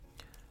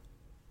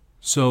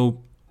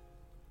So,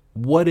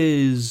 what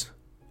is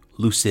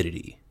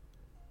lucidity?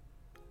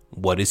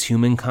 What is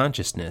human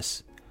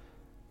consciousness?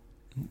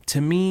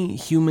 To me,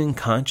 human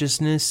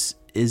consciousness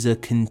is a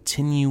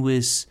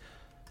continuous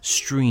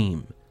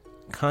stream.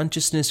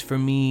 Consciousness for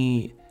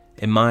me,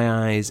 in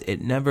my eyes, it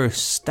never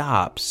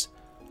stops.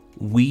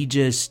 We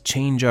just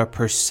change our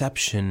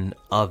perception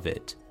of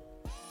it.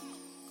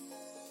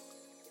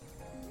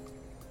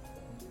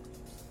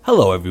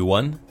 Hello,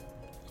 everyone.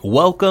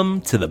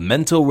 Welcome to the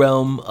mental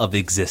realm of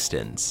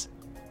existence.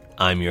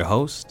 I'm your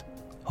host,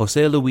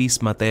 Jose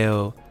Luis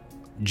Mateo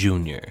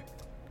Jr.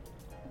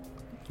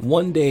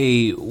 One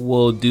day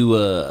we'll do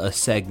a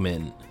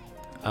segment.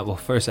 Well,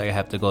 first I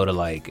have to go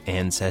to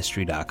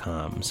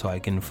ancestry.com so I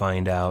can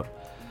find out.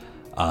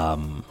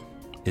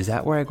 Is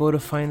that where I go to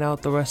find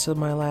out the rest of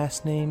my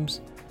last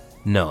names?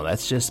 No,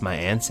 that's just my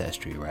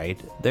ancestry, right?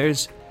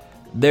 There's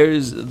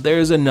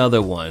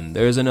another one.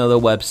 There's another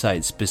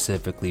website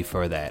specifically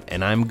for that,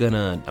 and I'm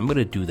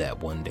gonna do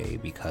that one day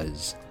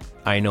because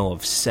I know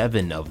of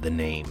 7 of the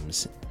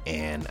names,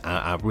 and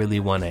I really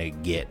want to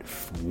get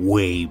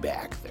way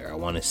back there. I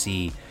want to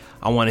see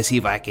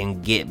if I can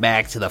get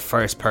back to the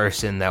first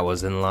person that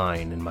was in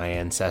line in my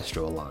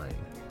ancestral line.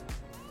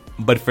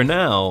 But for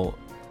now,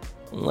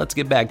 let's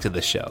get back to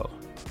the show.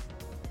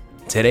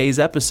 Today's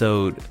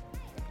episode: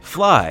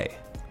 Fly,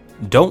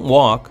 Don't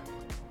Walk.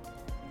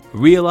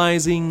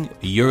 Realizing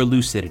your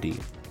lucidity.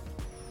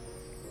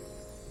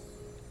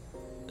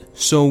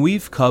 So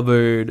we've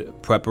covered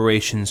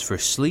preparations for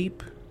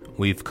sleep,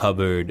 we've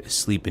covered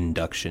sleep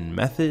induction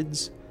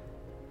methods,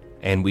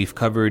 and we've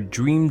covered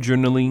dream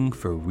journaling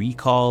for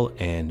recall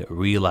and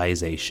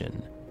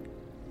realization.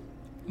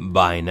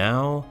 By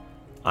now,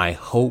 I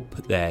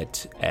hope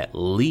that at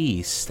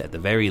the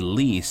very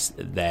least,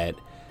 that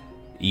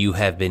you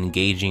have been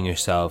gauging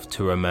yourself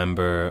to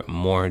remember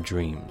more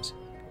dreams.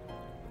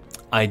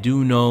 I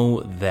do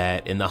know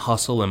that in the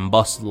hustle and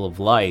bustle of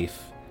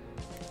life,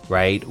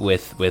 right,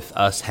 with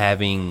us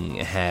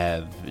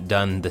have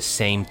done the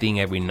same thing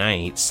every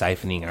night,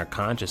 siphoning our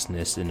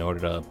consciousness in order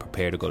to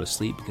prepare to go to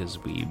sleep because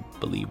we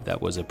believe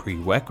that was a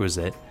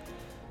prerequisite,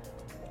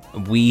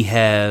 we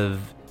have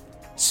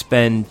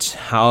spent,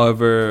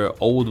 however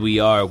old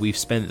we are, we've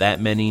spent that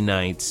many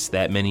nights,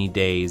 that many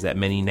days, that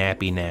many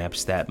nappy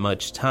naps, that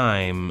much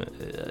time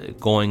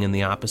going in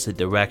the opposite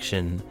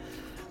direction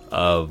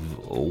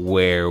of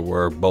where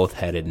we're both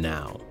headed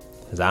now.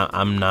 Because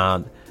I'm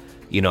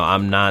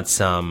not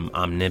some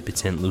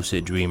omnipotent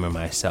lucid dreamer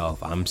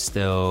myself. I'm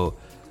still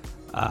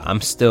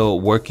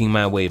working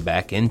my way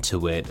back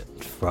into it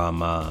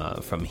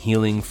from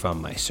healing from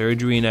my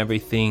surgery and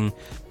everything.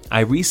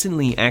 I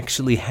recently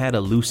actually had a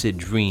lucid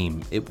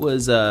dream. It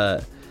was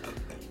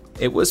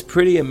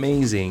pretty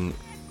amazing.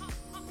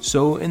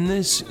 So in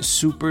this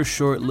super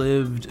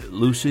short-lived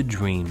lucid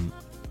dream,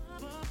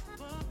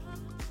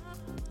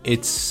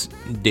 it's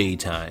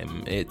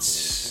daytime.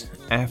 It's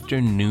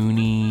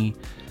afternoony,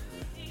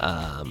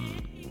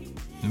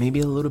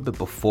 maybe a little bit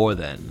before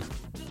then.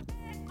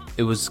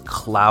 It was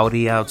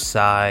cloudy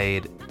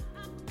outside,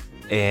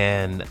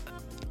 and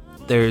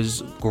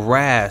there's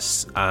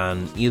grass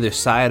on either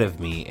side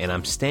of me, and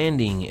I'm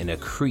standing in a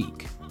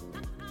creek.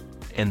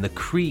 And the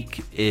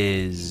creek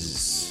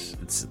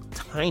it's a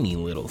tiny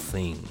little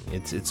thing.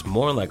 It's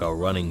more like a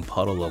running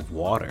puddle of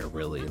water,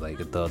 really. Like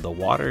the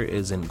water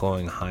isn't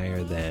going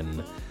higher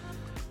than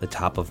the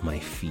top of my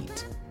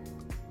feet.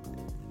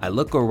 I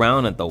look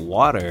around at the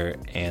water,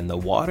 and the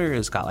water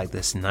has got like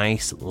this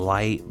nice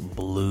light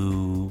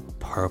blue,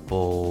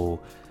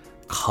 purple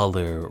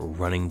color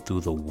running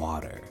through the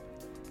water.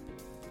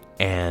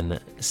 And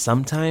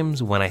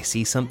sometimes when I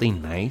see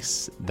something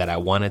nice that I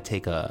want to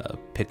take a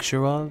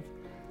picture of,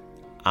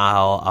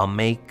 I'll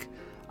make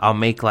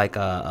like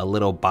a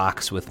little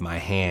box with my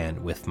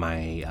hand, with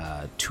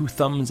my 2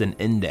 thumbs and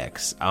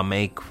index. I'll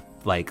make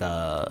like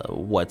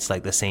what's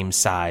like the same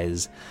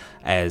size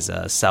as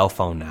a cell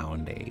phone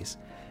nowadays,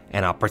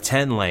 and I'll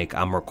pretend like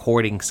I'm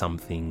recording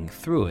something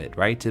through it,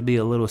 right, to be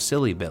a little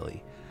silly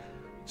Billy.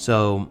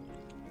 So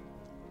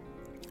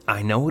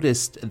I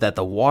noticed that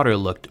the water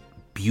looked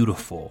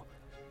beautiful,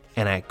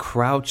 and I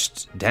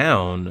crouched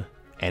down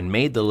and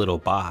made the little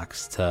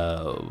box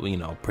to,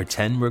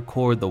 pretend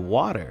record the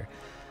water.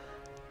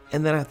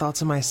 And then I thought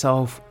to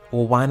myself,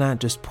 well, why not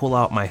just pull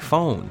out my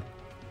phone?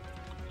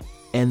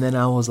 And then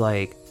I was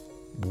like,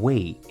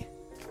 wait,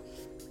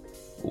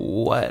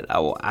 what?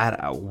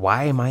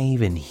 Why am I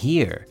even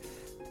here?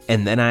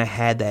 And then I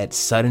had that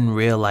sudden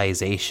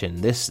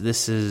realization. This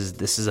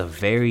is a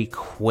very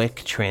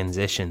quick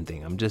transition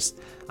thing.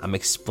 I'm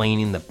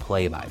explaining the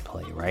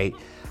play-by-play, right?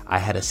 I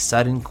had a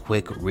sudden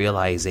quick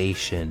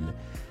realization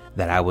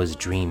that I was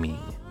dreaming.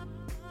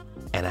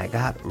 And I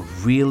got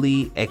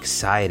really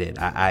excited.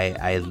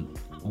 I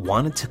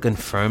wanted to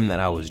confirm that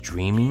I was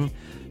dreaming,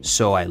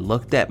 so I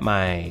looked at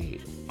my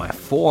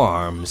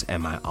forearms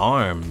and my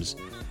arms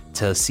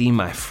to see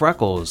my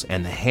freckles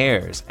and the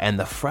hairs, and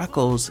the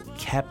freckles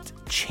kept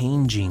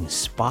changing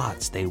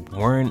spots. They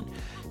weren't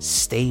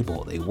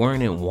stable. They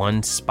weren't in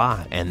one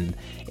spot. And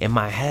in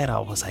my head, I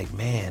was like,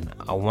 man,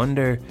 I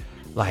wonder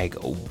like,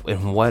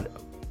 in what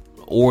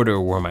order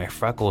were my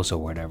freckles or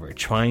whatever,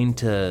 trying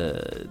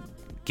to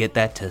get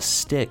that to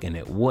stick, and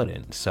it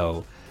wouldn't.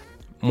 So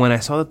when I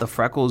saw that the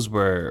freckles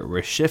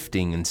were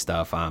shifting and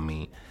stuff on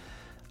me,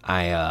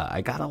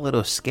 I got a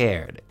little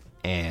scared,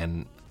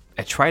 and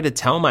I tried to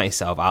tell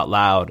myself out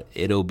loud,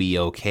 it'll be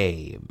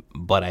okay,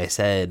 but I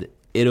said,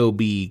 it'll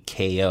be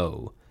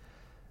KO.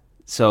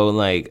 So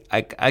like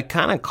I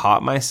kind of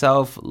caught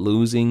myself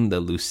losing the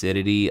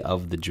lucidity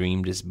of the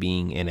dream, just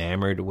being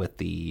enamored with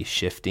the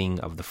shifting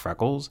of the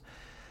freckles.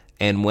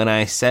 And when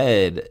I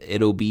said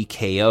it'll be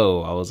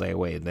KO, I was like,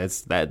 wait,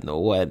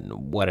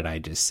 what did I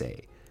just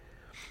say?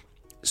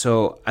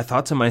 So I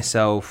thought to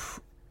myself,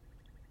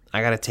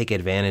 I got to take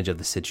advantage of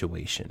the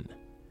situation.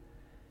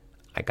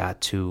 I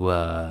got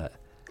to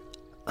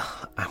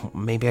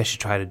maybe I should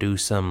try to do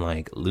some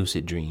like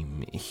lucid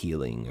dream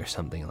healing or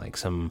something, like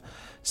some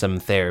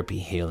therapy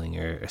healing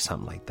or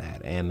something like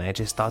that. And I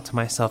just thought to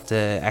myself to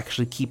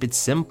actually keep it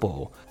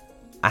simple.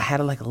 I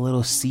had like a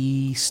little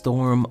sea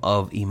storm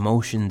of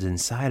emotions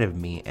inside of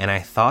me, and I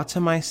thought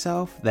to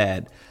myself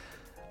that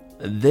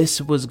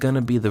this was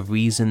gonna be the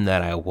reason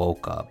that I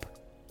woke up.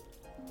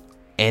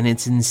 And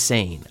it's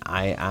insane.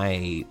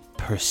 I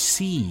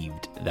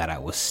perceived that I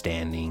was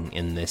standing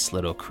in this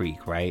little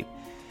creek, right?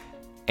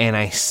 And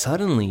I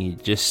suddenly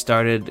just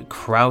started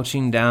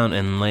crouching down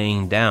and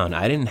laying down.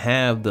 I didn't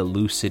have the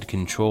lucid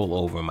control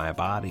over my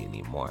body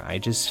anymore. I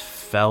just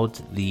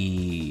felt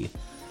the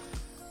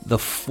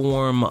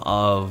form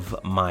of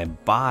my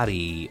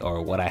body,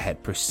 or what I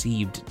had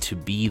perceived to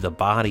be the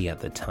body at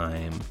the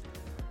time,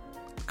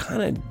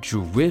 kind of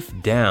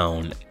drift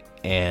down,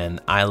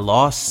 and I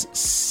lost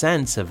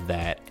sense of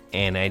that,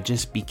 and I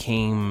just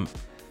became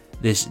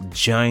this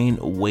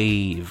giant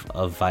wave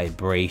of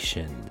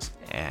vibrations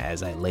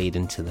as I laid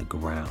into the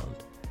ground.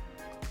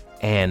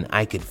 And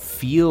I could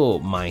feel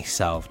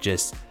myself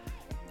just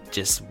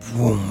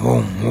vroom,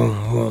 vroom,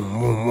 vroom, vroom,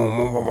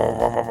 vroom,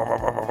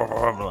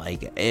 vroom,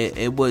 like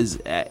it was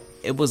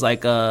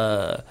like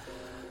a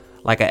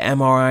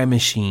MRI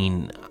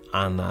machine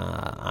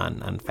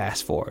on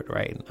fast forward,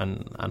 right?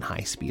 On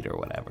high speed or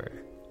whatever.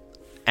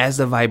 As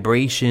the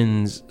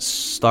vibrations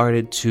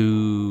started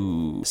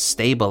to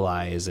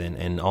stabilize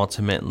and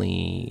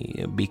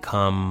ultimately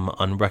become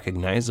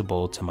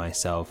unrecognizable to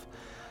myself,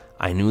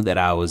 I knew that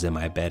I was in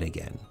my bed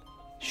again.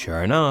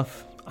 Sure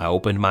enough, I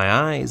opened my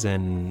eyes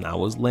and I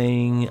was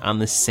laying on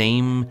the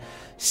same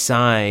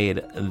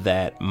side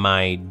that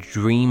my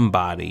dream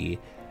body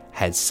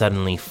had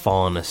suddenly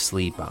fallen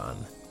asleep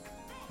on.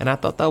 And I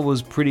thought that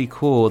was pretty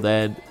cool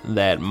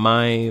that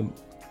my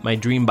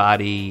dream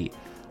body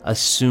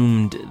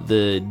assumed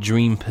the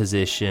dream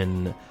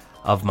position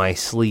of my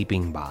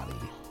sleeping body.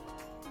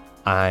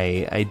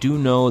 I do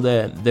know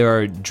that there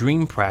are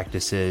dream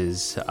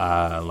practices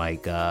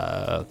like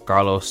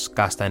Carlos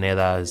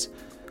Castaneda's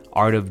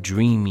Art of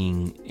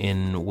Dreaming,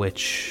 in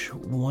which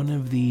one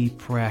of the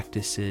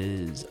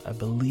practices, I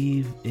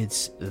believe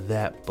it's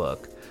that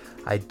book.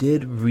 I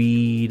did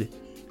read,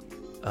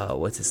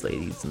 what's this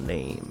lady's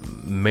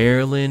name?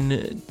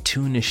 Marilyn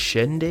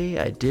Tunishende.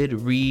 I did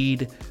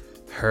read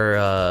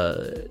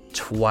her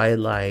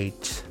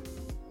Twilight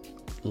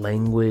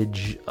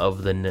Language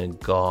of the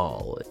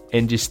Nagal.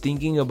 And just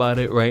thinking about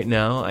it right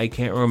now, I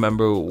can't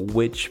remember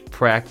which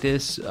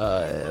practice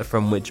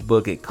from which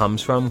book it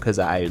comes from, because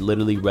I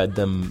literally read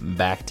them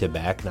back to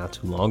back not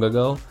too long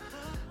ago.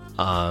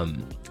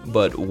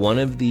 But one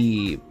of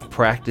the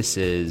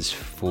practices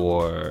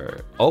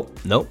for,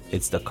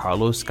 it's the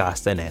Carlos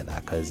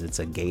Castaneda, because it's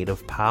a gate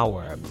of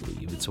power, I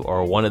believe.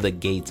 Or one of the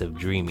gates of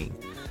dreaming.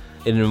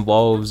 It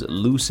involves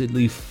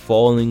lucidly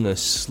falling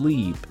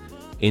asleep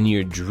in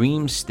your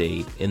dream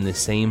state in the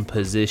same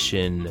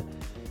position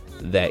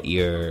that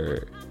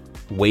your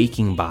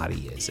waking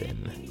body is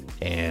in.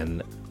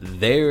 And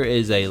there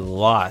is a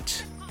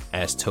lot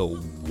as to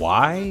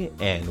why,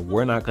 and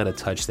we're not going to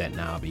touch that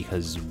now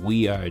because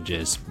we are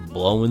just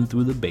blowing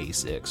through the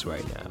basics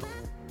right now.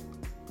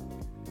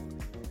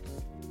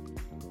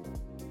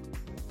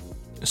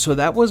 So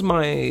that was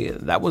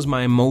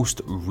my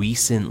most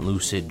recent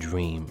lucid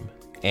dream.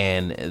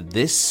 And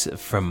this,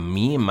 from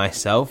me and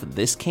myself,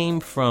 this came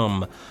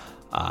from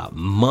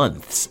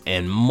months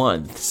and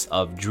months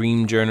of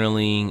dream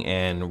journaling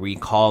and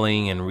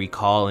recalling and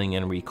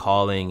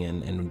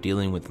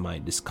dealing with my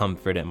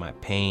discomfort and my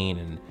pain.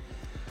 And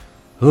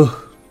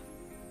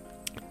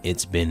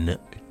it's been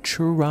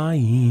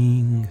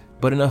trying.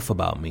 But enough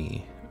about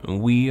me.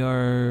 We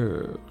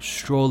are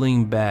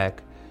strolling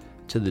back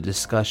to the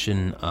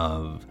discussion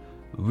of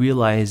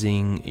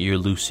realizing your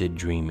lucid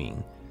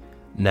dreaming.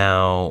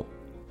 Now,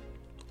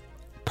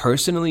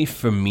 personally,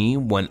 for me,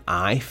 when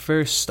I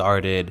first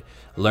started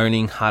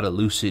learning how to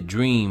lucid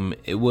dream,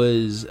 it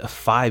was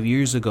 5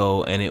 years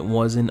ago, and it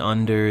wasn't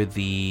under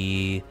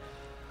the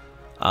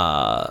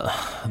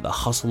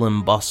hustle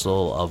and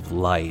bustle of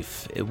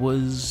life. It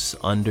was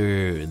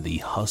under the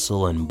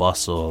hustle and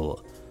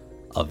bustle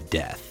of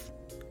death.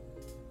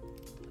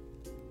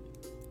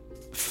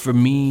 For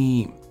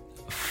me,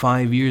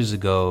 5 years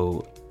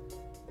ago,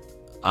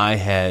 I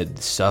had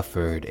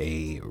suffered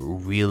a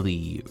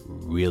really,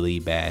 really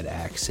bad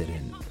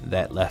accident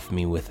that left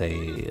me with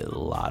a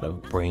lot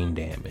of brain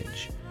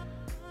damage.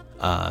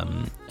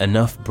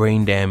 Enough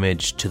brain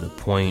damage to the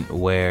point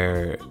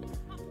where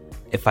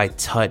if I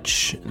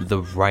touch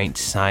the right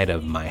side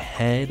of my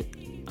head,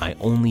 I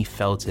only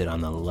felt it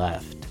on the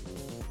left.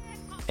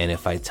 And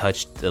if I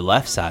touched the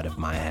left side of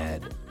my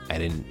head, I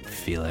didn't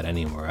feel it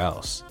anywhere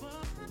else.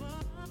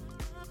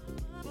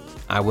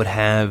 I would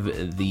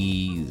have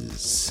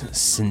these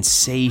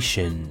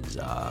sensations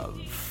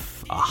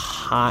of a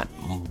hot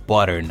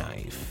butter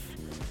knife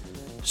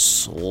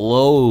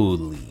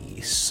slowly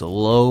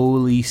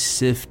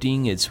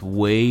sifting its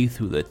way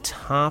through the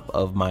top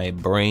of my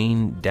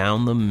brain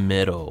down the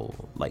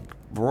middle, like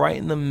right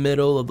in the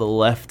middle of the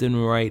left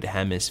and right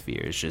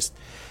hemispheres, just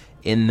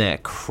in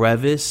that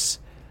crevice,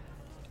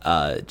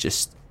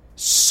 just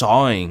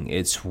sawing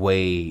its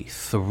way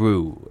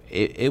through.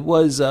 It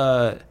was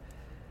a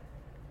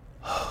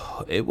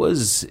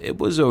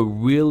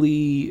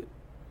really,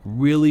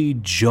 really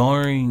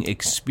jarring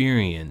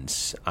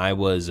experience. I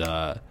was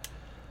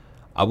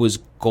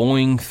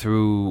going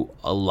through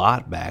a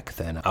lot back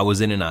then. I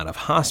was in and out of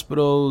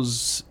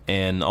hospitals,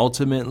 and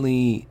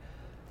ultimately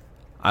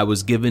I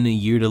was given a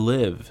year to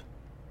live.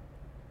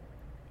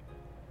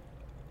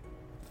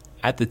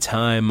 At the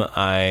time,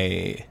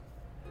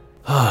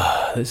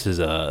 this is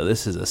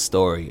a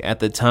story. At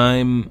the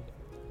time,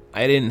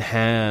 I didn't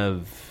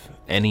have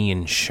any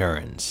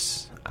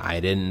insurance. I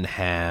didn't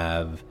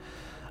have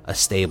a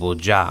stable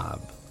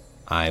job.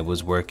 I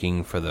was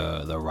working for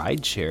the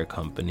rideshare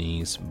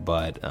companies,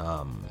 but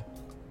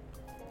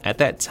at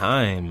that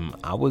time,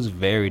 I was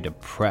very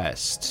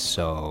depressed,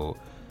 so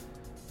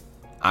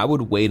I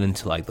would wait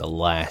until like the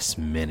last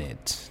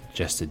minute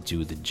just to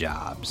do the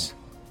jobs,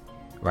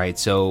 right?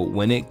 So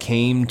when it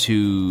came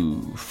to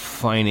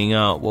finding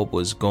out what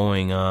was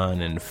going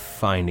on and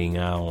finding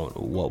out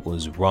what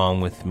was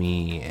wrong with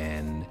me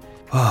and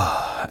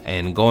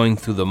going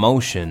through the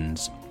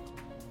motions,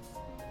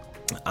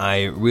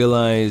 I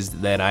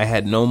realized that I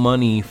had no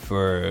money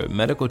for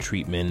medical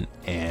treatment,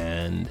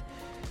 and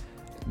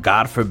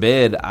God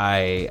forbid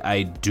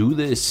I do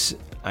this.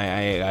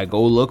 I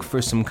go look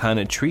for some kind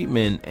of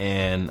treatment,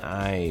 and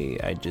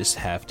I just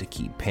have to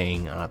keep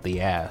paying out the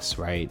ass,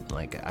 right?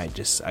 Like I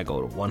go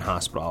to one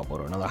hospital, I'll go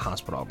to another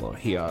hospital, I'll go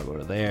here, I'll go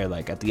to there.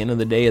 Like at the end of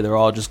the day, they're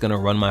all just gonna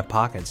run my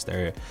pockets.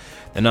 They're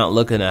not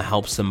looking to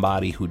help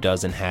somebody who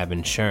doesn't have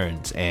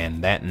insurance,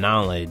 and that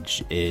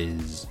knowledge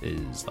is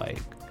like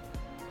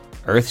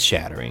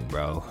earth-shattering,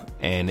 bro.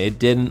 And it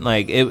didn't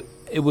like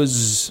it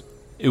was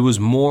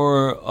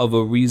more of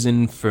a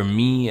reason for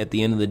me at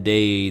the end of the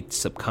day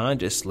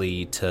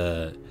subconsciously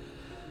to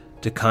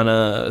kind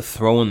of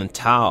throw in the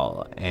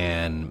towel.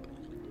 And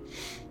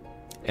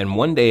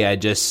one day I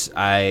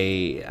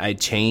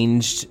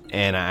changed,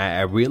 and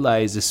I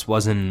realized this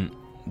wasn't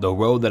the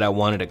road that I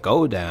wanted to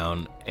go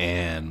down,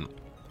 and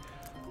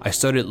I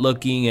started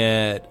looking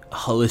at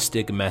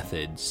holistic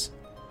methods.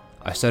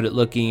 I started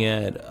looking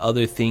at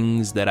other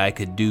things that I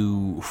could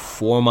do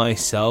for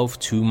myself,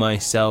 to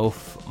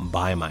myself,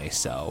 by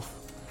myself.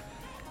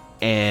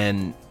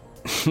 And,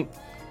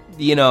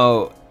 you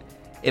know,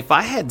 if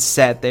I had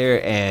sat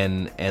there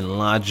and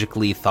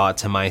logically thought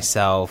to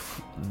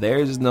myself,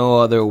 there's no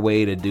other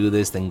way to do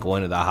this than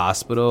going to the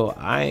hospital,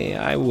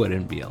 I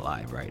wouldn't be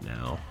alive right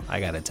now.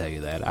 I gotta tell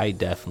you that. I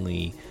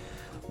definitely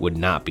would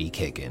not be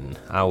kicking.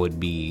 I would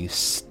be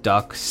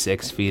stuck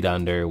 6 feet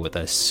under with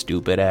a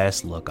stupid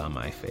ass look on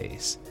my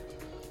face.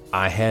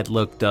 I had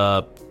looked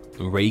up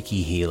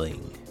Reiki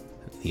healing,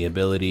 the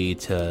ability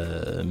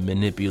to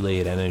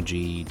manipulate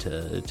energy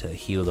to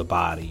heal the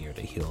body or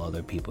to heal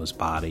other people's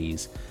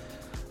bodies.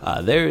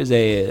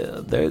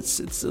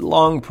 It's a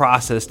long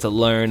process to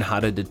learn how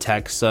to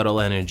detect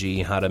subtle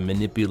energy, how to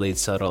manipulate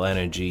subtle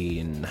energy,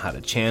 and how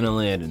to channel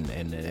it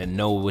and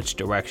know which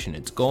direction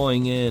it's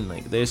going in.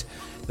 Like there's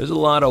a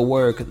lot of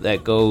work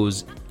that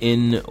goes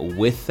in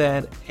with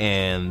that,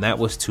 and that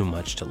was too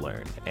much to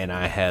learn. And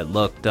I had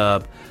looked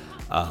up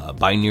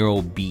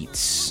binaural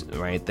beats,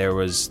 right? There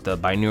was the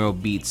binaural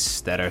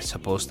beats that are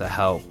supposed to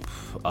help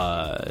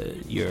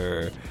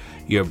your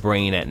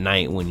brain at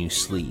night when you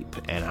sleep,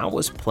 and I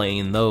was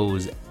playing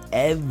those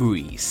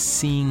every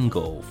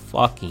single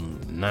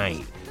fucking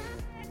night.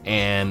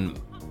 And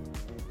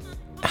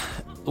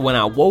when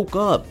I woke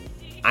up,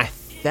 I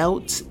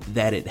felt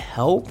that it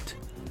helped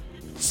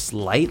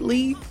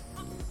slightly,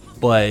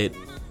 but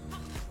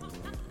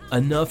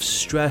enough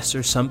stress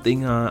or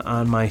something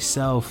on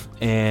myself,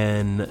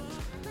 and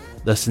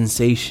the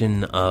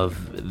sensation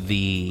of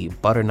the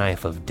butter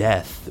knife of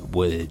death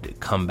would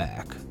come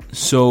back.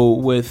 So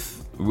with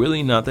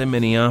really not that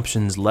many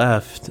options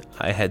left,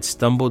 I had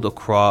stumbled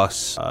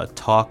across a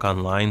talk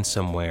online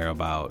somewhere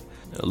about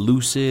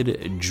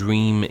lucid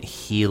dream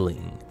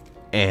healing,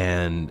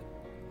 and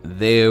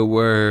there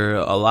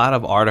were a lot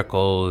of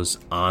articles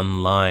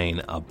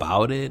online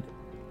about it.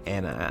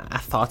 And I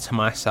thought to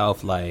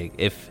myself, like,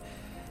 if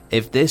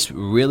if this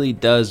really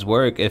does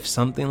work, if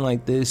something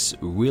like this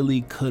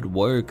really could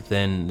work,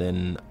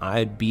 then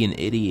I'd be an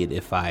idiot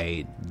if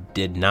I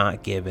did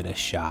not give it a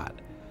shot.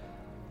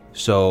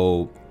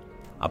 So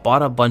I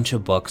bought a bunch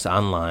of books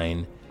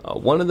online,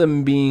 one of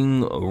them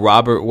being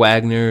Robert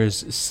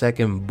Wagner's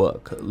second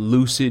book,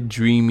 Lucid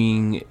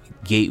Dreaming: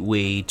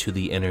 Gateway to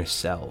the Inner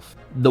Self.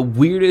 The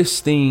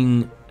weirdest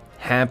thing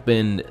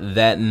happened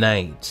that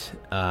night.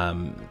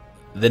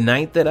 The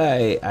night that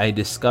I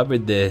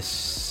discovered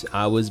this,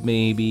 I was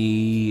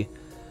maybe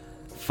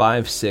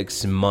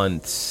 5-6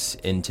 months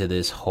into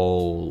this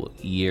whole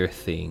year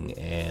thing,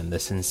 and the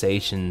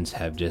sensations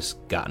have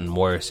just gotten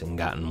worse and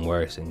gotten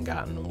worse and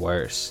gotten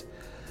worse,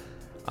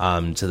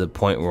 to the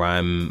point where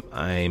I'm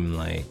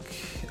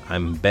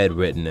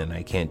bedridden and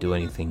I can't do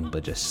anything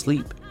but just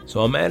sleep.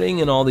 So I'm adding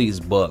in all these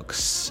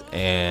books,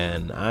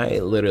 and I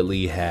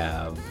literally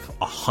have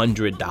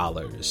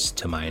 $100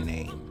 to my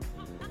name.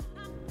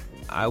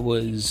 I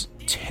was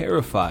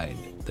terrified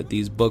that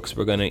these books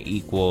were going to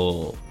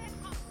equal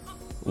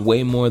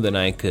way more than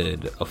I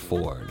could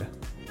afford.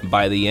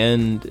 By the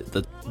end,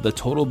 the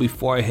total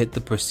before I hit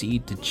the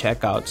proceed to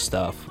check out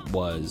stuff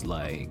was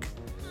like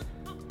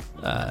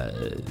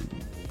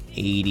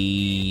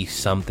 $80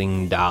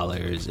 something in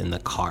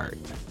the cart.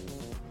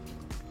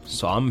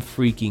 So I'm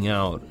freaking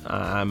out.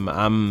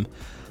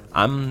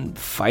 I'm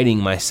fighting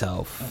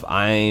myself.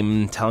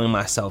 I'm telling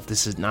myself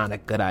this is not a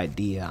good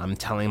idea. I'm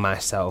telling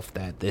myself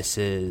that this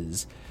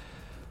is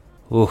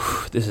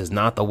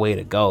not the way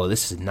to go.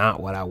 This is not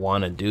what I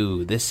want to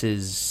do. This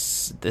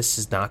is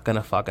not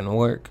gonna fucking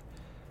work.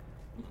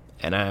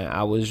 And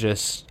I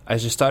just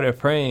started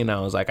praying.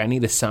 I was like, I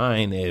need a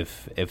sign.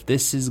 If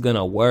this is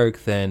gonna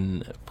work,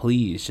 then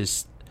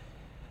please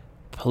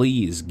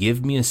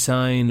give me a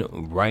sign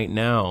right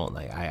now.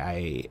 Like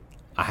I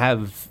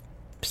have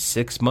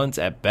 6 months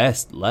at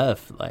best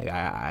left. Like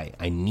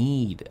I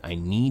need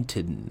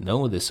to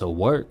know this will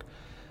work.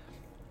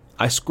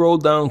 I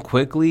scrolled down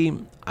quickly.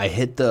 I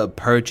hit the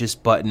purchase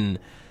button,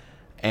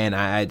 and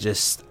I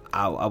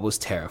was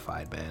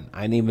terrified, man.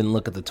 I didn't even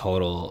look at the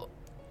total.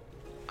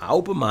 I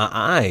opened my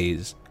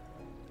eyes,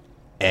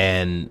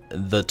 and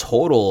the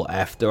total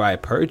after I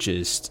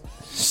purchased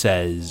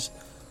says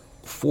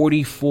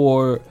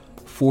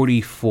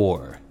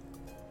 $44.44.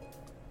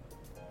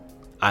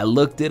 I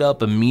looked it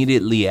up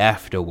immediately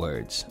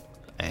afterwards,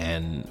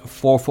 and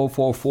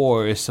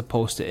 4444 is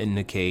supposed to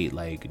indicate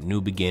like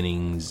new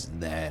beginnings,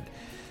 that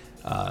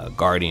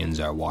guardians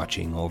are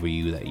watching over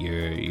you, that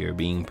you're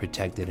being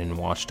protected and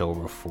watched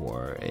over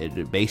for.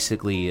 It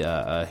basically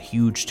a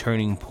huge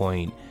turning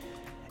point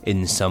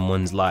in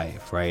someone's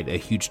life, right? A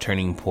huge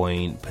turning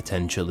point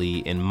potentially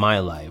in my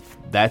life.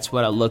 That's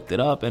what I looked it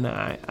up, and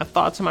I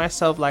thought to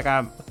myself, like,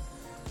 I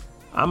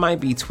might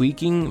be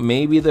tweaking.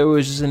 Maybe there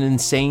was just an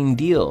insane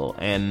deal,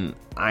 and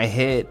I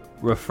hit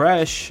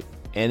refresh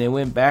and it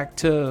went back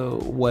to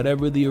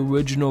whatever the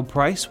original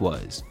price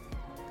was.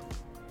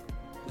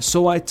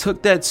 So I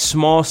took that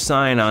small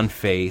sign on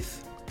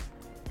faith,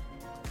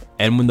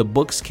 and when the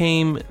books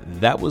came,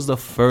 that was the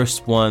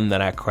first one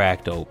that I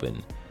cracked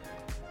open.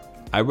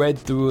 I read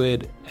through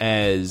it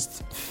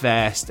as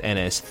fast and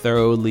as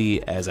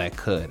thoroughly as I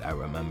could. I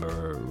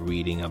remember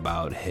reading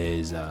about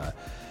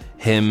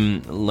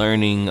him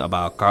learning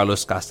about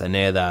Carlos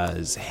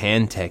Castaneda's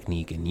hand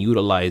technique and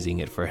utilizing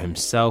it for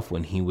himself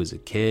when he was a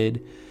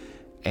kid.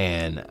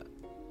 And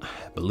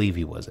I believe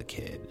he was a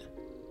kid,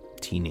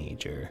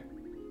 teenager.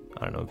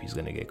 I don't know if he's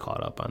going to get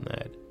caught up on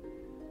that.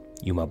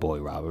 You my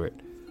boy, Robert.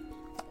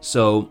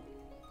 So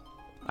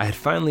I had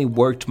finally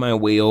worked my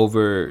way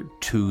over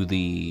to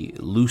the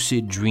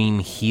lucid dream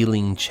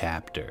healing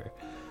chapter.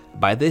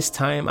 By this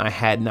time, I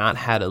had not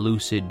had a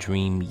lucid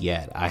dream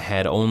yet. I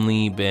had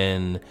only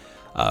been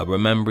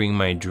remembering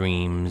my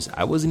dreams.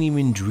 I wasn't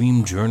even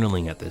dream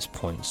journaling at this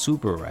point.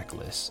 Super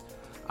reckless.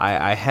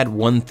 I had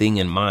one thing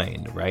in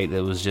mind, right?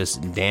 It was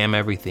just damn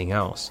everything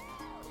else.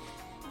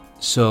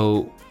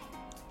 So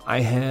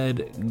I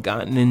had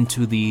gotten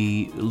into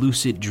the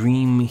lucid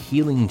dream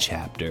healing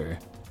chapter,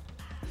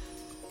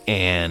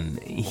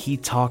 and he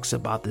talks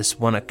about this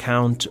one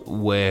account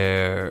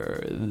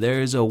where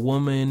there's a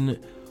woman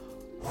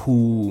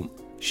who,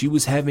 she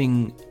was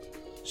having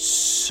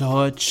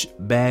such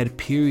bad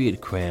period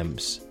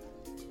cramps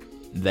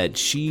that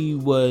she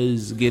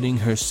was getting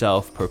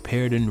herself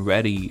prepared and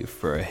ready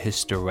for a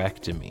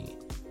hysterectomy.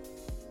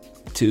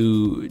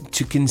 To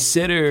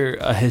consider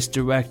a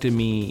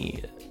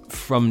hysterectomy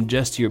from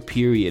just your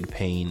period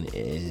pain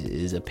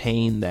is a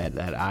pain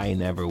that I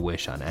never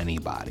wish on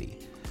anybody.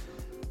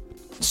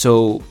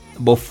 So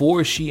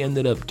before she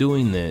ended up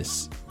doing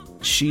this,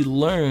 she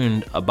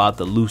learned about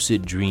the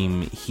lucid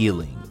dream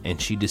healing,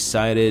 and she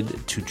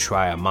decided to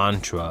try a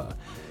mantra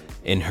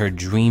in her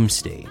dream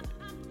state.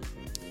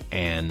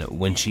 And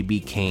when she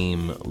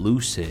became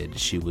lucid,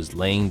 she was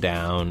laying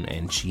down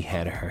and she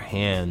had her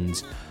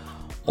hands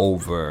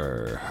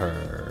over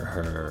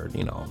her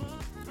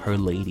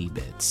lady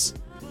bits.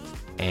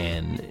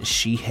 And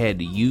she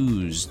had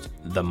used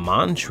the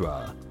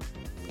mantra,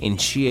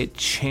 and she had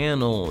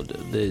channeled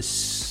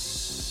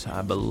this was,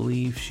 I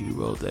believe she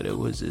wrote that it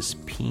was this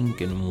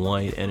pink and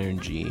white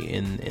energy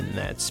in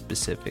that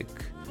specific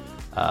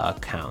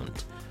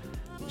account.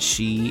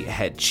 She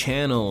had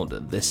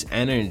channeled this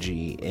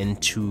energy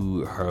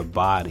into her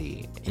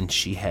body, and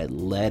she had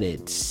let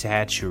it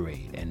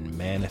saturate and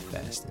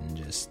manifest and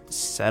just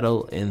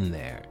settle in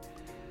there.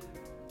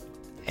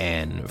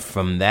 And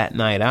from that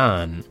night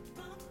on,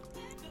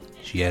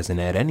 she hasn't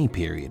had any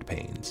period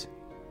pains.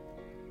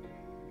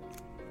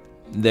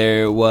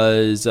 There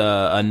was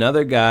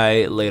another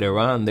guy later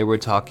on, they were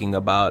talking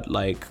about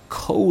like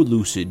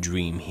co-lucid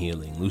dream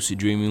healing, lucid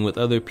dreaming with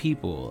other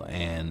people.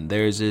 And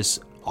there's this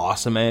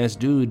awesome ass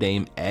dude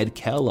named Ed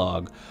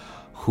Kellogg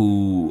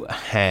who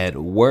had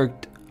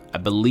worked, I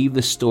believe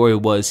the story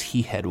was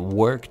he had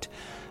worked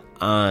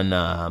on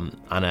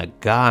a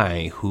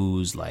guy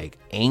whose like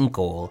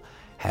ankle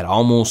had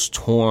almost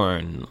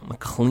torn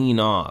clean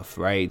off,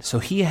 right? So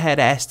he had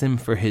asked him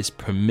for his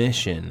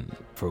permission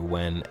for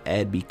when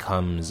Ed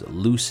becomes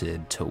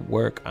lucid to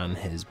work on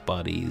his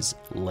buddy's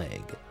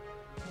leg.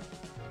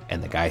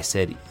 And the guy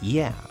said,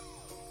 yeah.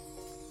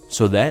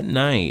 So that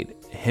night,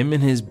 him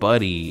and his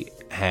buddy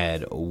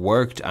had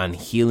worked on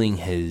healing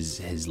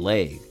his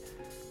leg.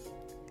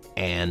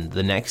 And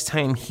the next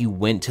time he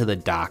went to the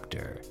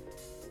doctor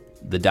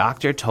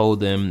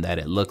told him that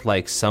it looked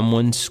like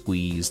someone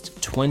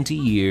squeezed 20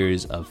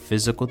 years of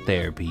physical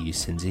therapy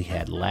since he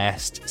had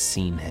last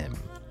seen him.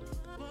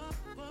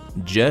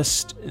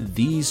 Just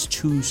these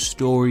two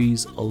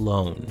stories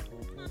alone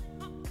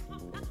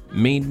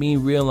made me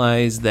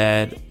realize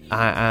that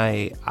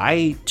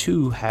I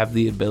too have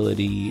the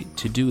ability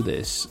to do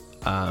this.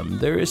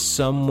 There is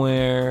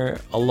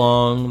somewhere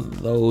along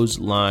those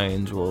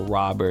lines where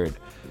Robert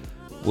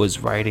was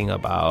writing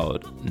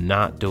about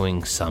not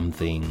doing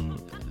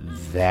something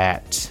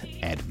that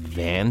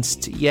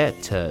advanced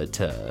yet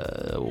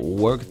to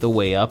work the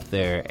way up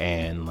there,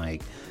 and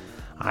like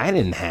I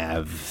didn't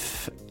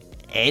have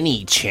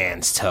any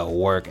chance to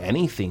work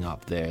anything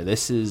up there.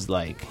 This is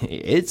like,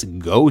 it's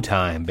go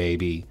time,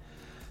 baby.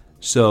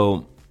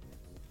 So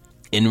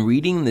in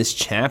reading this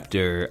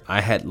chapter,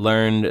 I had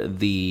learned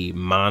the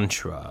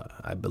mantra.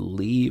 I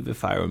believe,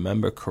 if I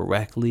remember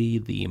correctly,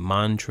 the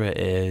mantra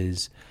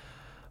is,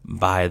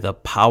 by the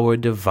power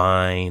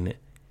divine,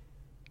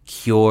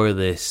 cure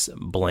this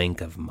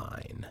blank of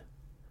mine,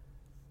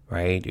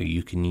 right? Or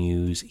you can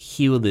use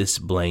heal this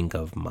blank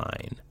of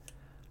mine.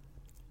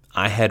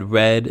 I had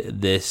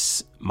read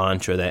this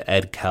mantra that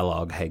Ed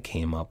Kellogg had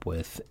came up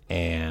with,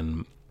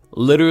 and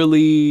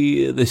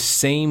literally the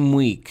same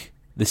week,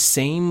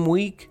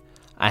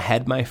 I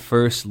had my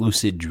first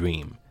lucid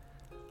dream.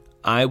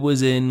 I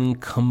was in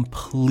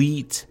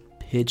complete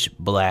pitch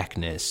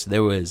blackness.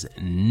 There was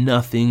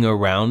nothing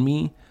around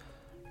me.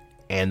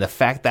 And the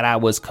fact that I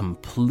was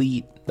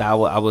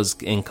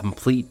in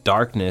complete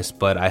darkness,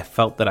 but I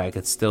felt that I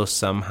could still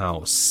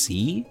somehow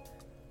see,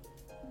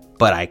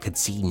 but I could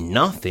see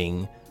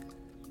nothing,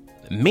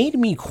 made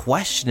me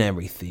question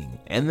everything.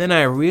 And then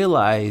I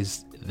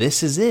realized,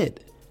 this is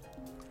it.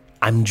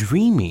 I'm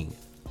dreaming.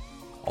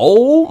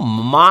 Oh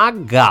my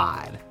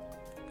God.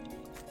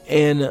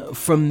 And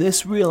from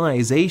this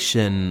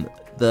realization,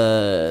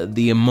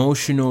 the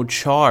emotional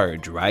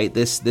charge, right?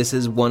 This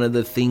is one of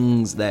the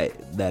things that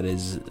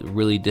is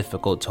really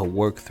difficult to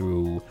work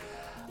through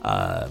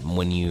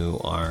when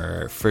you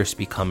are first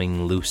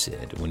becoming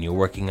lucid, when you're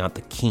working out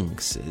the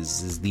kinks,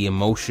 is the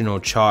emotional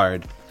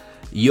charge.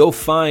 You'll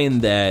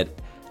find that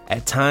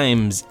at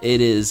times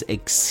it is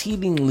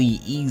exceedingly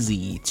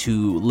easy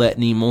to let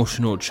an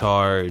emotional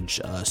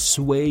charge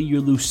sway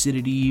your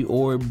lucidity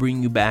or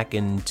bring you back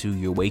into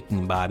your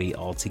waking body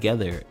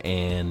altogether.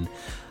 And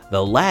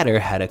the latter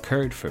had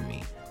occurred for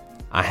me.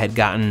 I had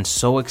gotten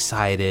so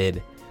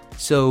excited,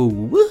 so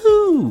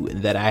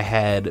woohoo, that I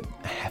had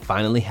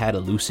finally had a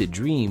lucid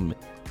dream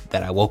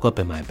that I woke up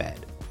in my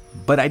bed.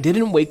 But I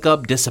didn't wake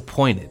up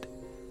disappointed.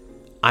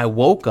 I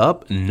woke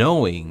up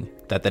knowing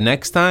that the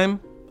next time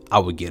I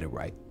would get it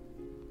right.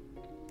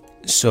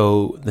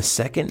 So the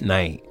second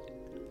night,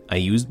 I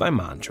used my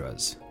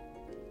mantras.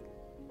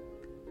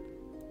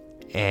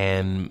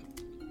 And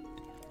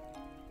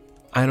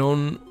I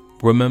don't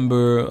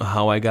remember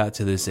how I got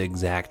to this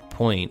exact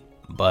point,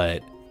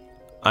 but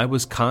I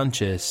was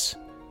conscious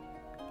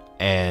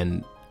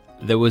and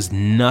there was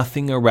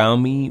nothing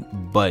around me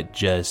but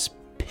just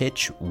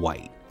pitch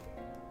white.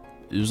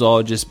 It was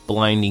all just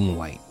blinding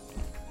white.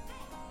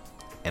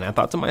 And I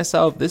thought to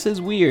myself, this is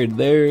weird.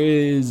 There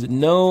is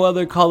no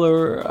other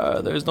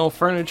color. There's no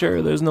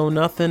furniture. There's no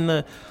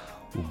nothing.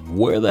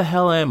 Where the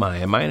hell am I?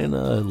 Am I in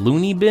a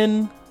loony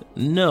bin?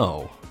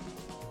 No.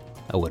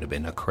 That would have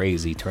been a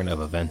crazy turn of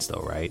events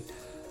though, right?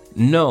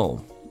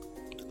 No.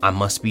 I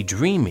must be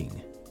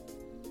dreaming.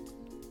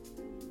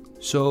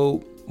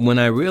 So when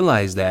I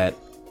realized that,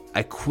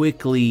 I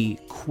quickly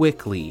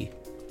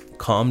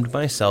calmed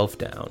myself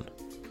down.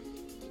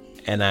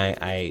 And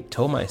I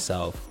told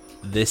myself,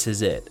 this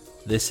is it.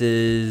 This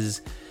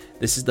is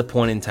the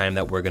point in time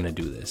that we're going to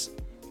do this.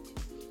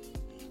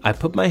 I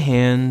put my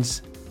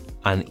hands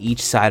on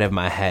each side of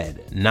my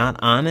head,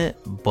 not on it,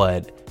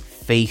 but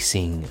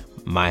facing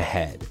my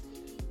head,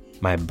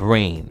 my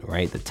brain,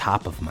 right? The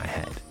top of my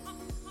head.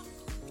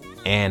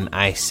 And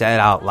I said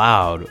out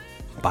loud,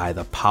 by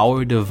the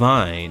power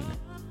divine,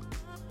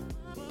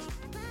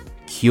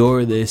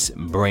 cure this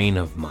brain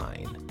of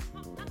mine.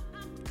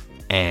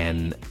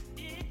 And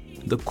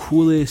the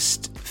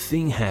coolest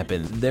thing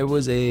happened. There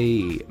was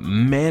a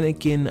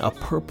mannequin, a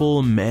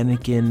purple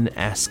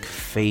mannequin-esque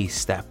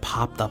face that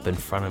popped up in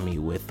front of me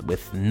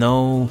with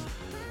no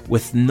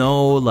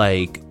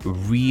like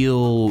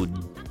real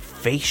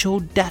facial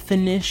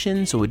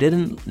definition, so it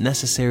didn't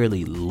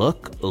necessarily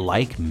look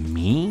like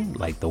me,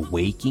 like the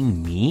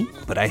waking me,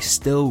 but I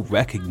still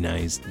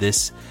recognized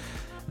this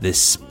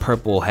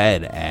purple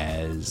head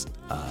as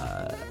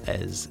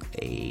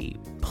a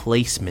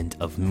placement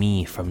of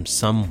me from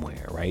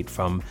somewhere, right?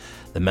 From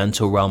the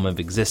mental realm of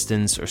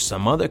existence or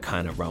some other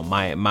kind of realm.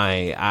 I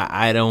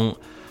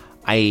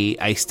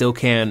still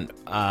can't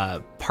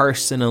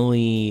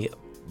personally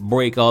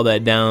break all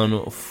that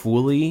down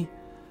fully,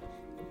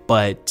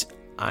 but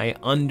I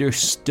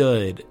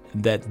understood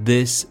that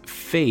this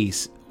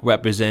face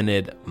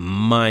represented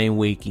my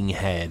waking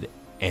head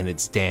and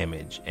its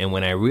damage. And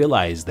when I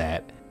realized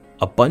that,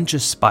 a bunch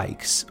of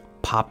spikes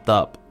popped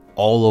up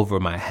all over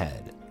my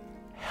head,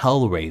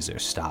 Hellraiser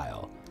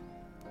style.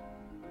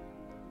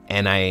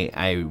 And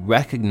I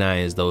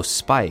recognized those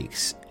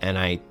spikes, and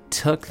I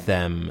took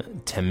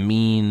them to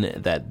mean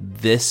that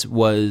this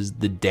was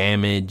the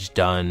damage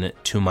done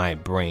to my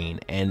brain.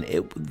 And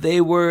they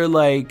were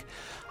like,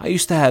 I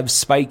used to have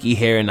spiky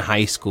hair in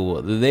high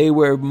school. They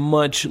were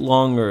much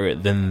longer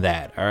than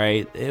that, all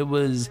right? It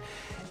was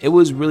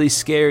really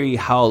scary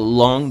how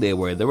long they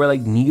were. They were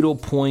like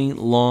needlepoint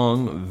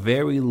long,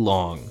 very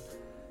long.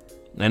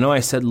 I know I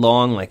said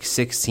long like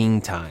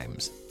 16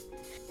 times.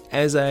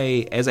 As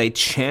I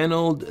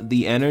channeled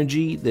the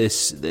energy,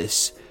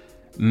 this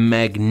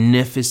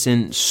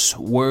magnificent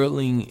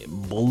swirling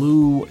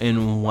blue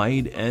and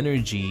white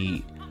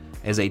energy,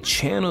 as I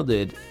channeled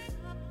it,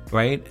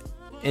 right,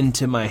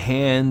 into my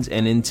hands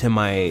and into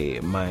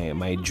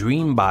my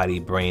dream body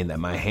brain that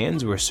my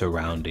hands were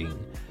surrounding,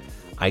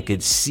 I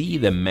could see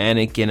the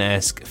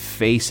mannequin-esque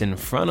face in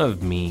front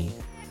of me.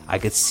 I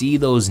could see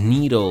those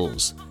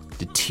needles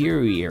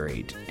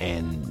deteriorate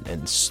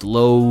and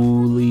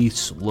slowly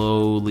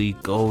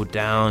go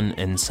down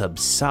and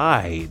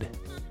subside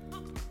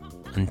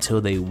until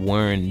they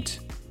weren't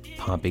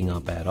pumping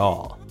up at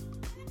all.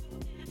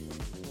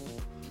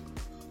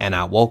 And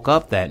I woke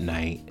up that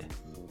night,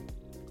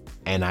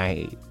 and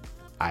I've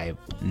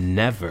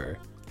never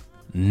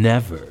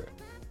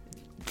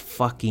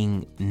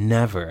fucking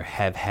never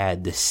have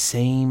had the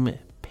same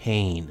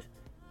pain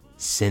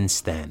since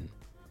then.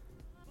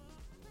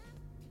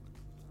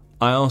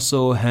 I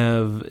also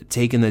have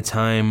taken the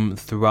time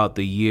throughout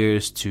the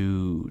years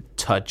to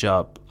touch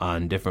up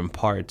on different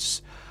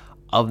parts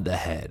of the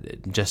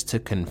head just to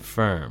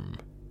confirm.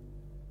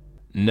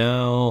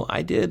 Now,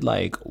 I did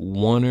like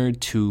 1 or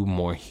 2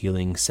 more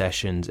healing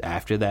sessions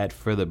after that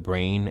for the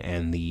brain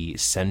and the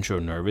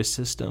central nervous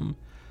system.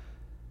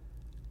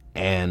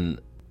 And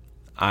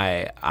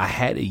I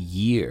had a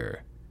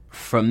year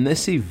from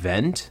this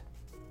event.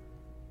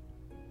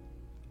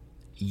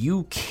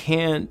 You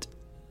can't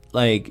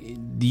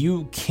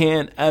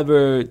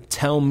ever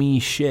tell me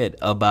shit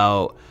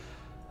about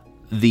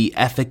the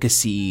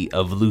efficacy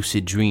of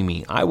lucid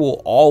dreaming. I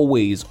will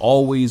always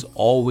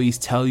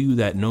tell you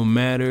that no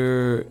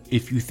matter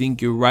if you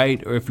think you're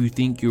right or if you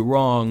think you're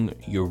wrong,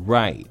 you're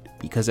right,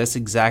 because that's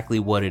exactly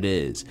what it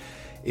is.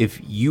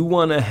 If you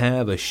want to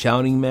have a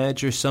shouting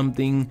match or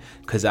something,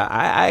 because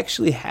I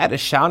actually had a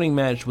shouting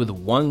match with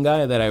one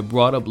guy that I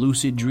brought up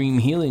lucid dream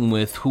healing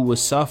with, who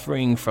was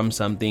suffering from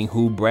something,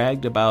 who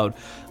bragged about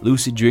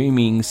lucid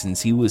dreaming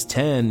since he was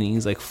 10 and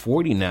he's like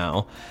 40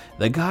 now.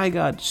 The guy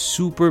got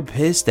super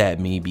pissed at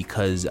me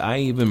because I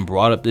even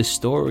brought up this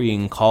story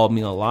and called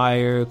me a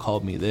liar,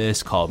 called me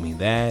this, called me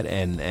that,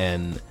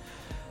 and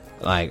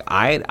like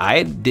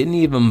I didn't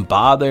even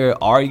bother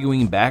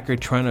arguing back or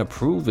trying to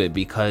prove it,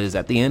 because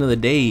at the end of the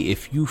day,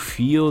 if you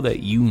feel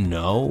that you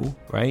know,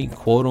 right,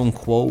 quote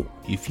unquote,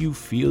 if you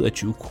feel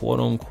that you quote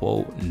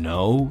unquote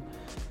know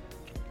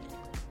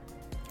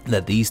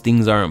that these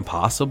things aren't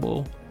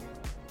possible,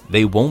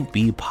 they won't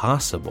be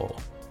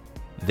possible.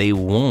 They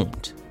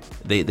won't.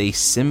 They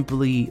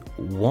simply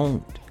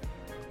won't.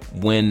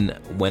 When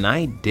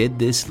I did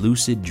this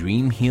lucid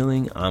dream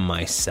healing on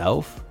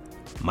myself,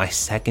 my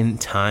second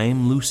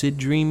time lucid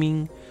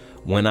dreaming,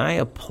 when I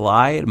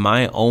applied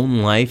my own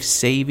life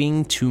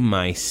saving to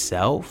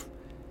myself,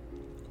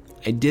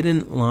 I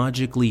didn't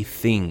logically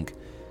think,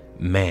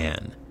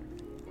 man,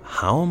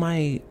 how am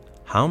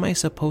I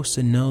supposed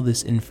to know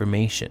this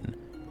information?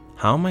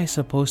 How am I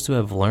supposed to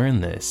have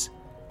learned this?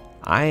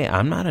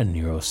 I'm not a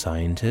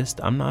neuroscientist.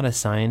 I'm not a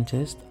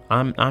scientist.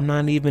 I'm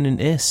not even an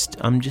ist.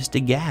 I'm just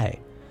a guy.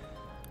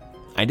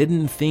 I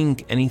didn't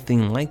think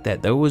anything like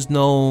that. There was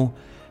no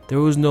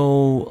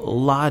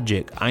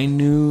logic. I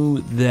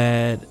knew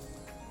that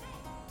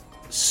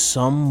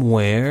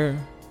somewhere,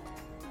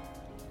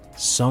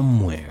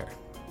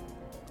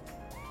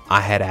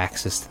 I had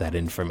access to that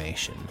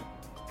information.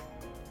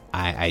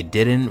 I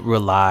didn't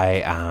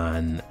rely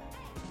on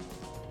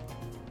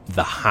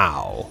the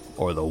how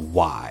or the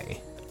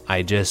why.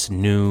 I just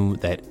knew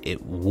that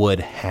it would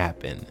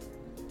happen.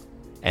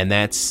 And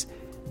that's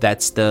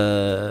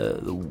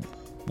the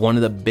one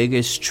of the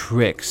biggest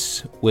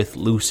tricks with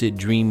lucid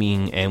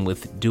dreaming and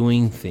with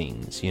doing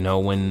things. You know,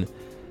 when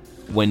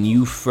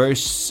you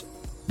first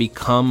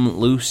become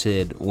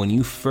lucid, when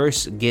you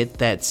first get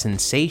that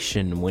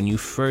sensation, when you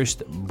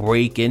first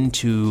break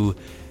into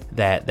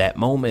that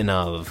moment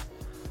of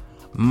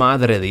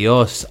Madre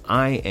Dios,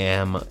 I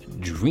am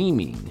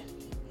dreaming,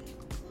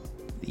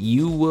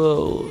 you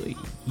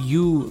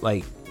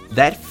like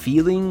that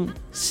feeling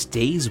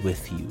stays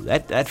with you.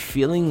 That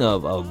feeling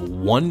of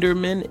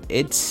wonderment,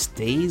 it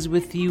stays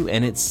with you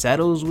and it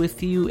settles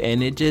with you,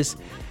 and it just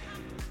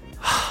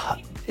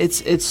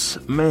it's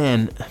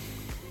man,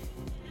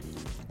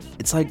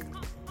 it's like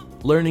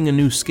learning a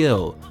new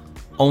skill.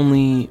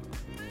 Only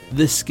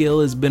this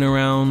skill has been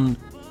around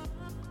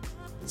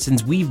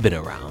since we've been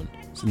around,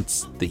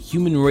 since the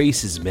human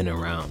race has been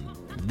around.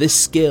 This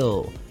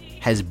skill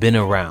has been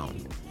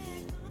around,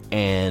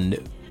 and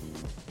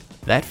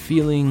that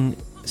feeling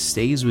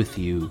stays with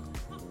you.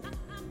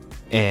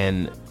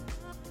 And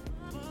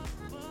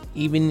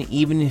even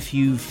if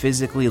you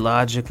physically,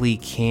 logically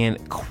can't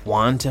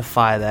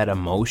quantify that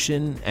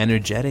emotion,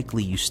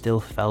 energetically you still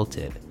felt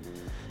it.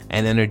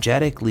 And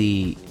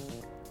energetically,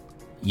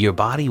 your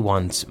body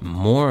wants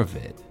more of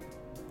it.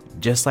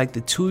 Just like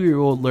the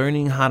 2-year-old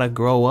learning how to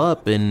grow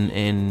up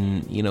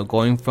and you know,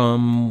 going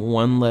from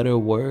one letter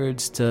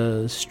words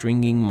to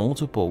stringing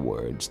multiple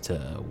words to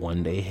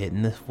one day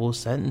hitting the full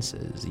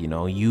sentences. You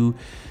know, you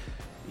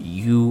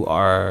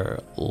are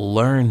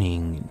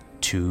learning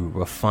to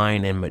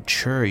refine and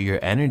mature your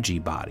energy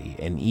body.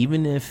 And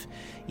even if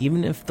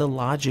the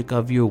logic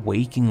of your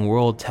waking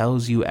world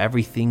tells you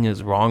everything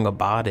is wrong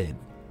about it,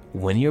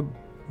 when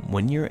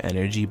your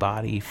energy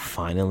body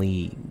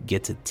finally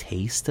gets a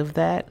taste of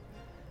that,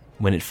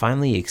 when it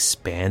finally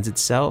expands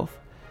itself,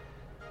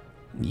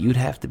 you'd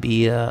have to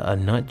be a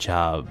nut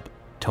job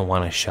to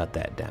want to shut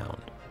that down.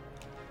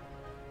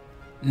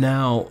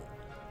 Now,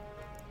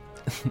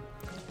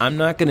 I'm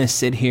not going to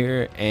sit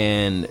here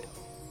and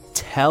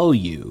tell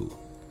you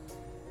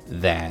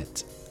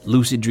that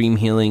lucid dream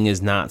healing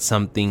is not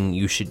something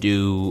you should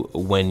do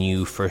when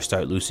you first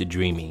start lucid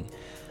dreaming.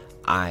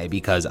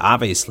 Because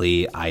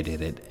obviously I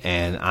did it,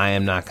 and I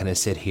am not going to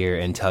sit here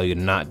and tell you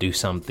to not do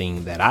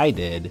something that I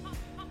did.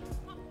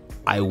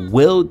 I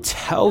will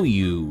tell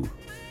you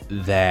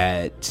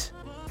that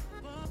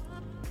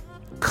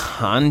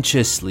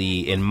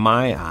consciously, in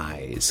my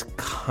eyes,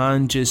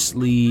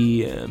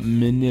 consciously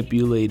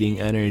manipulating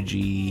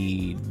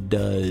energy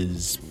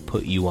does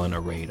put you on a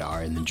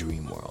radar in the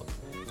dream world,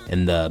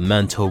 in the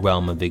mental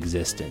realm of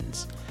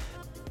existence.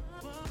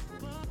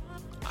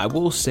 I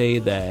will say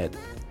that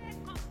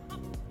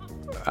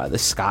the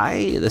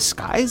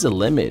sky's a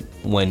limit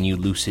when you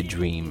lucid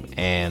dream,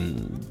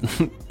 and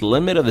the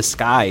limit of the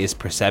sky is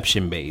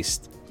perception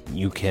based.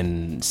 You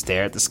can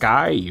stare at the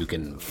sky, you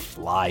can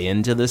fly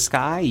into the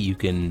sky, you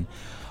can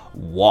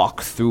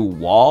walk through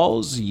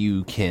walls,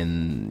 you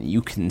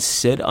can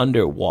sit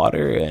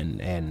underwater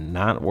and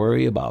not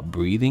worry about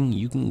breathing.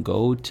 You can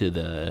go to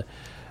the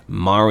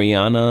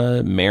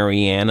Mariana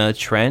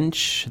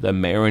Trench, the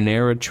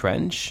Marinara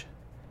Trench,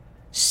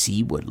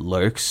 see what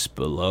lurks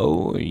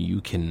below.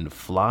 You can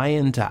fly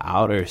into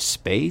outer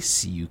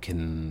space. You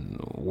can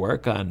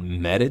work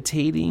on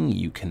meditating.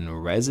 You can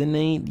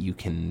resonate. You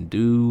can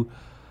do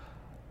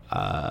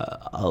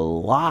a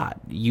lot.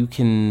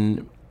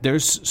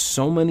 There's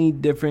so many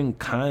different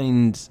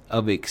kinds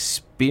of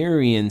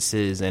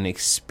experiences and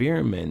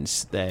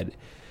experiments that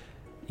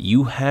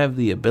you have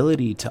the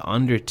ability to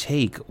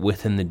undertake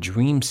within the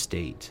dream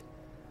state.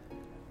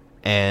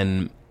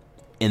 And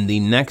in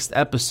the next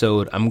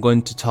episode, I'm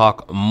going to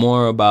talk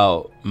more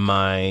about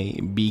my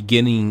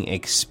beginning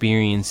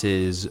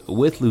experiences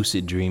with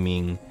lucid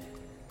dreaming,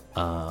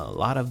 a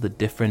lot of the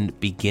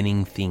different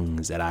beginning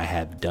things that I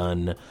have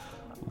done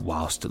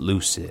whilst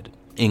lucid,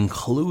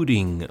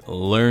 including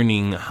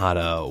learning how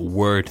to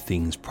word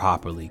things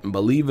properly.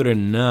 Believe it or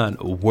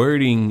not,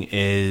 wording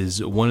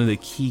is one of the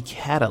key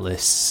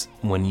catalysts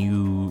when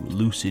you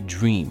lucid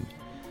dream.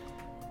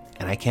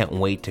 And I can't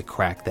wait to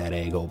crack that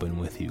egg open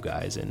with you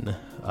guys and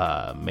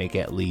make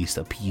at least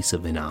a piece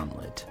of an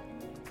omelet.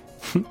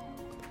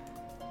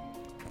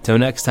 Till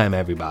next time,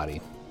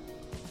 everybody.